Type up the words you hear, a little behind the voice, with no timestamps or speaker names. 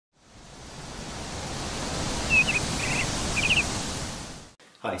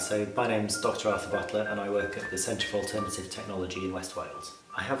Hi, so my name's Dr. Arthur Butler and I work at the Centre for Alternative Technology in West Wales.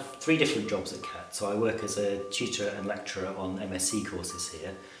 I have 3 different jobs at CAT, so I work as a tutor and lecturer on MSc courses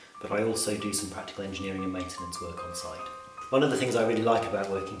here, but I also do some practical engineering and maintenance work on site. One of the things I really like about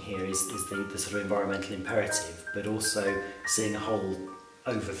working here is the sort of environmental imperative, but also seeing a whole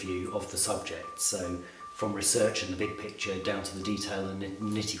overview of the subject. So from research and the big picture down to the detail and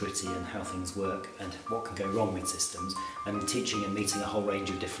nitty-gritty and how things work and what can go wrong with systems, and teaching and meeting a whole range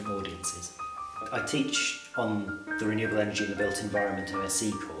of different audiences. I teach on the Renewable Energy in the Built Environment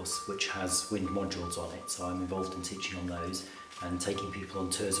MSc course, which has wind modules on it, so I'm involved in teaching on those and taking people on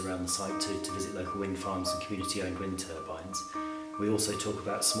tours around the site to visit local wind farms and community-owned wind turbines. We also talk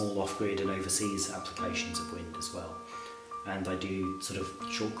about small off-grid and overseas applications of wind as well. And I do sort of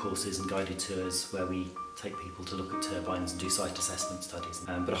short courses and guided tours where we take people to look at turbines and do site assessment studies.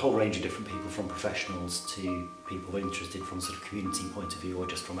 But a whole range of different people, from professionals to people interested from a sort of community point of view or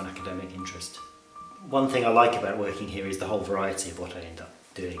just from an academic interest. One thing I like about working here is the whole variety of what I end up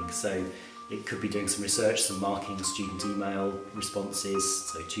doing. So it could be doing some research, some marking student email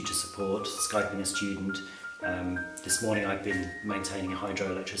responses, so tutor support, Skyping a student. This morning I've been maintaining a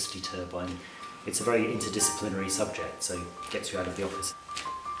hydroelectricity turbine. It's a very interdisciplinary subject, so it gets you out of the office.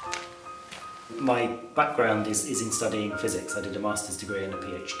 My background is in studying physics. I did a master's degree and a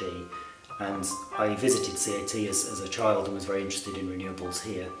PhD, and I visited CAT as a child and was very interested in renewables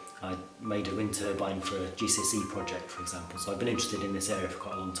here. I made a wind turbine for a GCSE project, for example, so I've been interested in this area for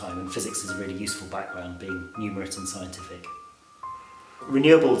quite a long time, and physics is a really useful background, being numerate and scientific.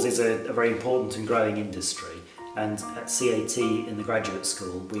 Renewables is a very important and growing industry, and at CAT in the graduate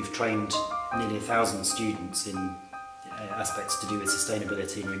school we've trained nearly 1,000 students in aspects to do with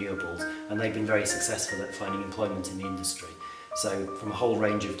sustainability and renewables, and they've been very successful at finding employment in the industry. So from a whole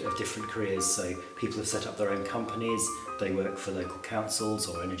range of different careers, so people have set up their own companies, they work for local councils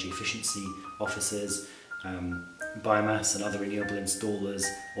or energy efficiency officers, biomass and other renewable installers,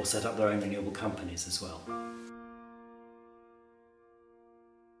 or set up their own renewable companies as well.